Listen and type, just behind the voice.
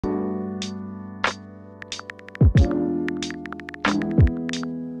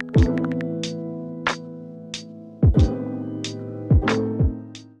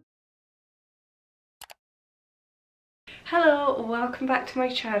welcome back to my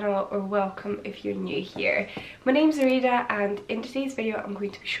channel, or welcome if you're new here. My name's Irida, and in today's video I'm going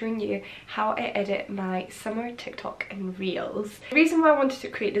to be showing you how I edit my summer TikTok and Reels. The reason why I wanted to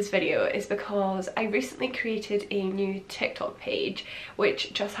create this video is because I recently created a new TikTok page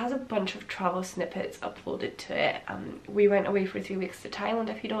which just has a bunch of travel snippets uploaded to it. We went away for 3 weeks to Thailand,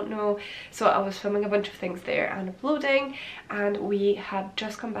 if you don't know, so I was filming a bunch of things there and uploading, and we had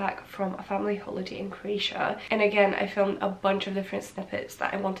just come back from a family holiday in Croatia, and again I filmed a bunch of different snippets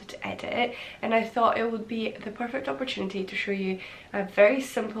that I wanted to edit, and I thought it would be the perfect opportunity to show you a very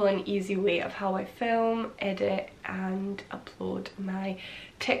simple and easy way of how I film, edit and upload my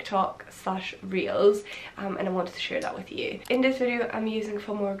TikTok / Reels, and I wanted to share that with you. In this video I'm using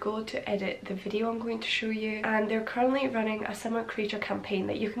FilmoraGo to edit the video I'm going to show you, and they're currently running a summer creator campaign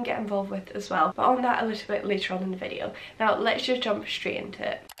that you can get involved with as well, but on that a little bit later on in the video. Now let's just jump straight into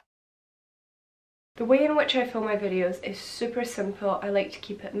it. The way in which I film my videos is super simple. I like to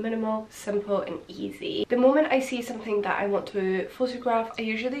keep it minimal, simple and easy. The moment I see something that I want to photograph, I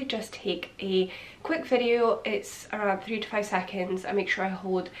usually just take a quick video. It's around 3 to 5 seconds. I make sure I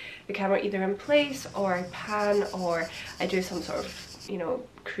hold the camera either in place, or I pan, or I do some sort of, you know,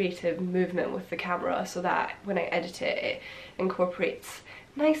 creative movement with the camera so that when I edit it, it incorporates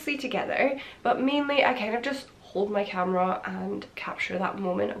nicely together. But mainly I kind of just hold my camera and capture that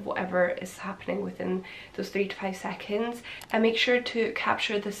moment of whatever is happening within those 3 to 5 seconds. I make sure to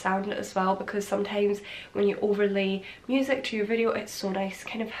capture the sound as well, because sometimes when you overlay music to your video, it's so nice to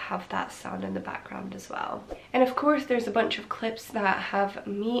kind of have that sound in the background as well. And of course there's a bunch of clips that have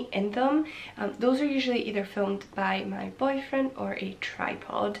me in them. Those are usually either filmed by my boyfriend or a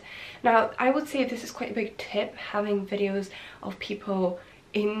tripod. Now I would say this is quite a big tip, having videos of people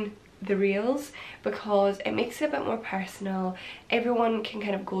in the reels, because it makes it a bit more personal. Everyone can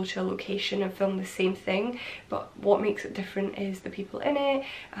kind of go to a location and film the same thing, but what makes it different is the people in it.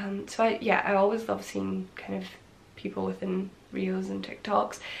 So I always love seeing kind of people within reels and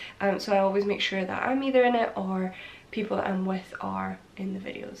TikToks, so I always make sure that I'm either in it or people that I'm with are in the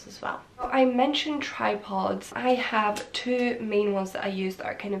videos as well. I mentioned tripods. I have 2 main ones that I use that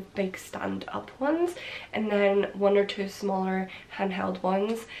are kind of big stand-up ones, and then 1 or 2 smaller handheld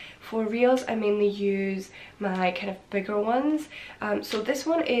ones. For reels I mainly use my kind of bigger ones. So this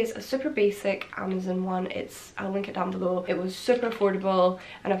one is a super basic Amazon one. I'll link it down below. It was super affordable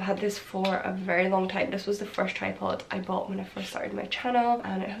and I've had this for a very long time. This was the first tripod I bought when I first started my channel,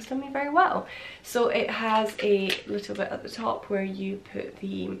 and it has done me very well. So it has a little bit at the top where you put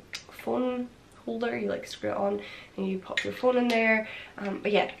the phone holder, you like screw it on and you pop your phone in there.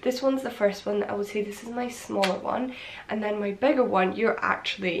 But yeah, this one's the first one. I would say this is my smaller one, and then my bigger one you're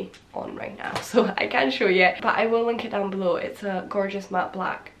actually on right now, so I can't show you, but I will link it down below. It's a gorgeous matte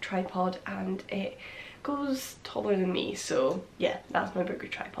black tripod and it goes taller than me, so yeah, that's my bigger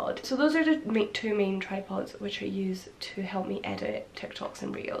tripod. So those are the 2 main tripods which I use to help me edit TikToks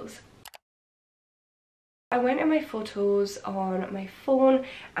and Reels. I went in my photos on my phone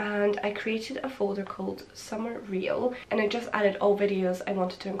and I created a folder called Summer Reel, and I just added all videos I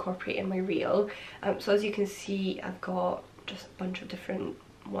wanted to incorporate in my reel. So as you can see, I've got just a bunch of different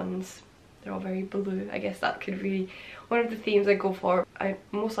ones. They're all very blue. I guess that could be one of the themes I go for. I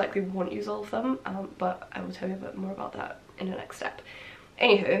most likely won't use all of them, but I will tell you a bit more about that in the next step.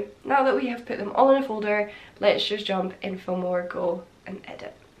 Anywho, now that we have put them all in a folder, let's just jump in FilmoraGo and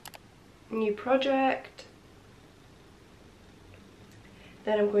edit. New project.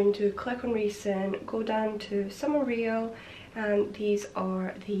 Then I'm going to click on recent, go down to summer reel, and these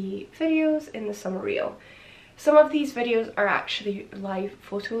are the videos in the summer reel. Some of these videos are actually live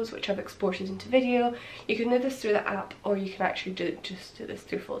photos which I've exported into video. You can do this through the app, or you can actually just do this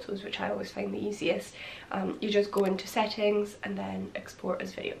through photos, which I always find the easiest. You just go into settings and then export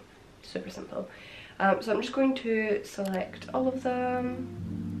as video. Super simple. So I'm just going to select all of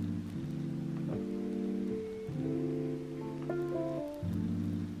them.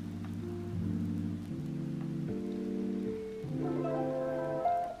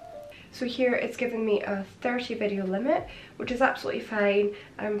 So here it's given me a 30 video limit, which is absolutely fine.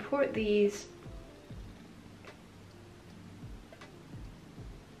 I import these.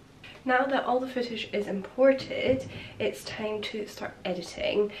 Now that all the footage is imported, it's time to start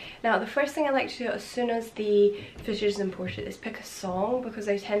editing. Now the first thing I like to do as soon as the footage is imported is pick a song, because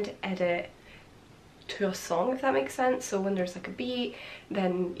I tend to edit to a song, if that makes sense. So when there's like a beat,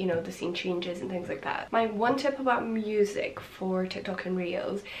 then you know the scene changes and things like that. My one tip about music for TikTok and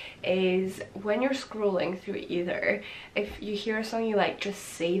Reels is when you're scrolling through either, if you hear a song you like, just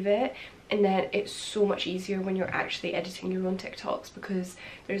save it And then it's so much easier when you're actually editing your own TikToks because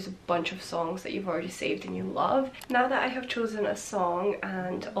there's a bunch of songs that you've already saved and you love. Now that I have chosen a song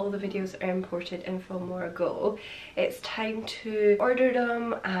and all the videos are imported in FilmoraGo, it's time to order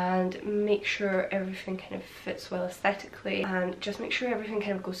them and make sure everything kind of fits well aesthetically and just make sure everything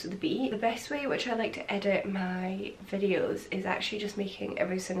kind of goes to the beat. The best way which I like to edit my videos is actually just making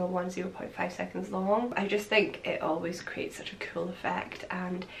every single one 0.5 seconds long. I just think it always creates such a cool effect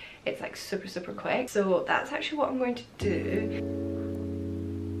and it's like super quick. So that's actually what I'm going to do.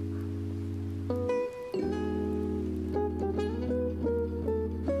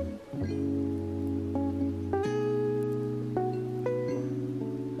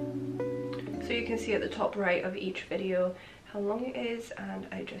 So you can see at the top right of each video how long it is, and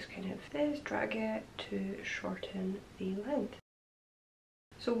I just kind of drag it to shorten the length.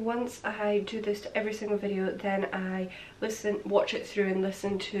 So once I do this to every single video, then I watch it through and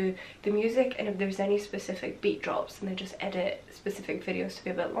listen to the music, and if there's any specific beat drops, then I just edit specific videos to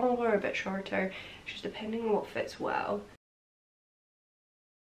be a bit longer or a bit shorter, just depending on what fits well.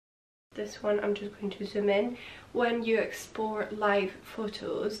 This one I'm just going to zoom in. When you export live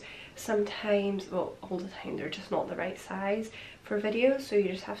photos, sometimes, well, all the time, they're just not the right size for videos, so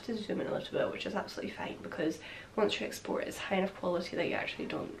you just have to zoom in a little bit, which is absolutely fine because once you export, it's high enough quality that you actually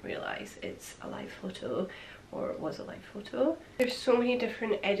don't realise it's a live photo or it was a live photo. There's so many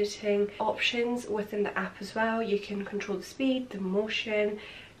different editing options within the app as well. You can control the speed, the motion,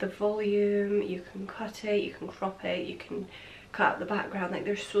 the volume, you can cut it, you can crop it, you can cut out the background. Like,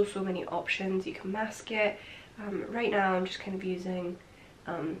 there's so many options. You can mask it. Right now I'm just kind of using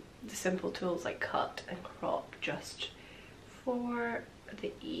the simple tools like cut and crop just for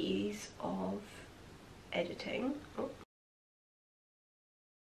the ease of editing. Oh.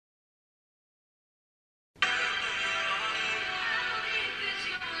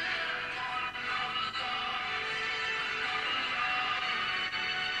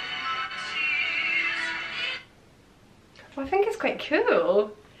 Well, I think it's quite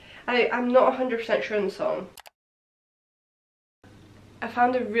cool. I'm not 100% sure on the song. I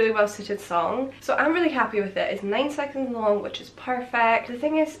found a really well suited song, so I'm really happy with it. It's 9 seconds long, which is perfect. The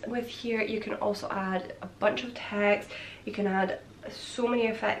thing is, with here you can also add a bunch of text, you can add so many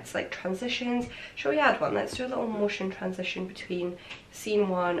effects like transitions. Shall we add one? Let's do a little motion transition between scene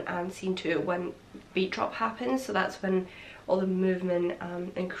 1 and scene 2 when beat drop happens, so that's when all the movement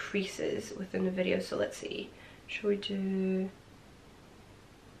increases within the video. So let's see, shall we do,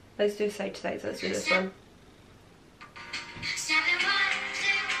 let's do side to side, so let's do this one.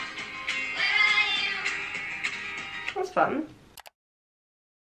 That's fun.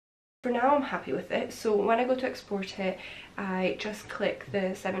 For now I'm happy with it, so when I go to export it, I just click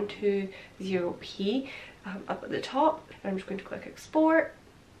the 720p up at the top, and I'm just going to click export,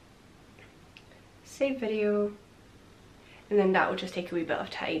 save video, and then that will just take a wee bit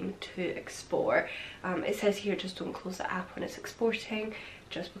of time to export. It says here just don't close the app when it's exporting,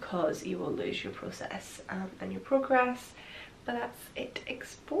 just because you will lose your process and your progress. But that's it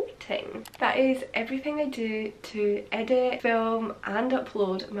exporting. That is everything I do to edit, film and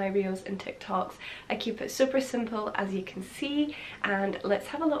upload my reels and TikToks. I keep it super simple, as you can see, and let's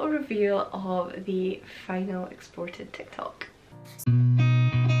have a little reveal of the final exported TikTok.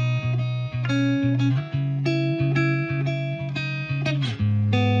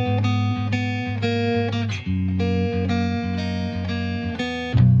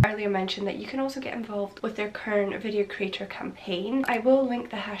 Mention that you can also get involved with their current video creator campaign. I will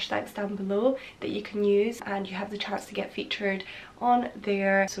link the hashtags down below that you can use, and you have the chance to get featured on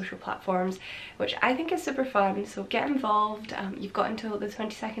their social platforms, which I think is super fun. So get involved. You've got until the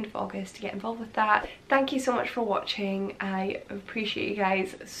 22nd of August to get involved with that. Thank you so much for watching. I appreciate you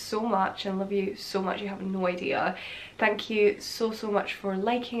guys so much and love you so much, you have no idea. Thank you so much for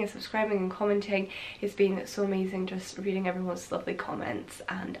liking and subscribing and commenting. It's been so amazing just reading everyone's lovely comments,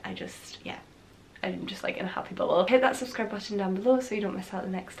 and I'm just like in a happy bubble. Hit that subscribe button down below so you don't miss out the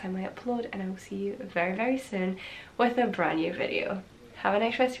next time I upload, and I will see you very soon with a brand new video. Have a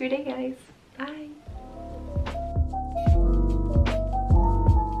nice rest of your day, guys.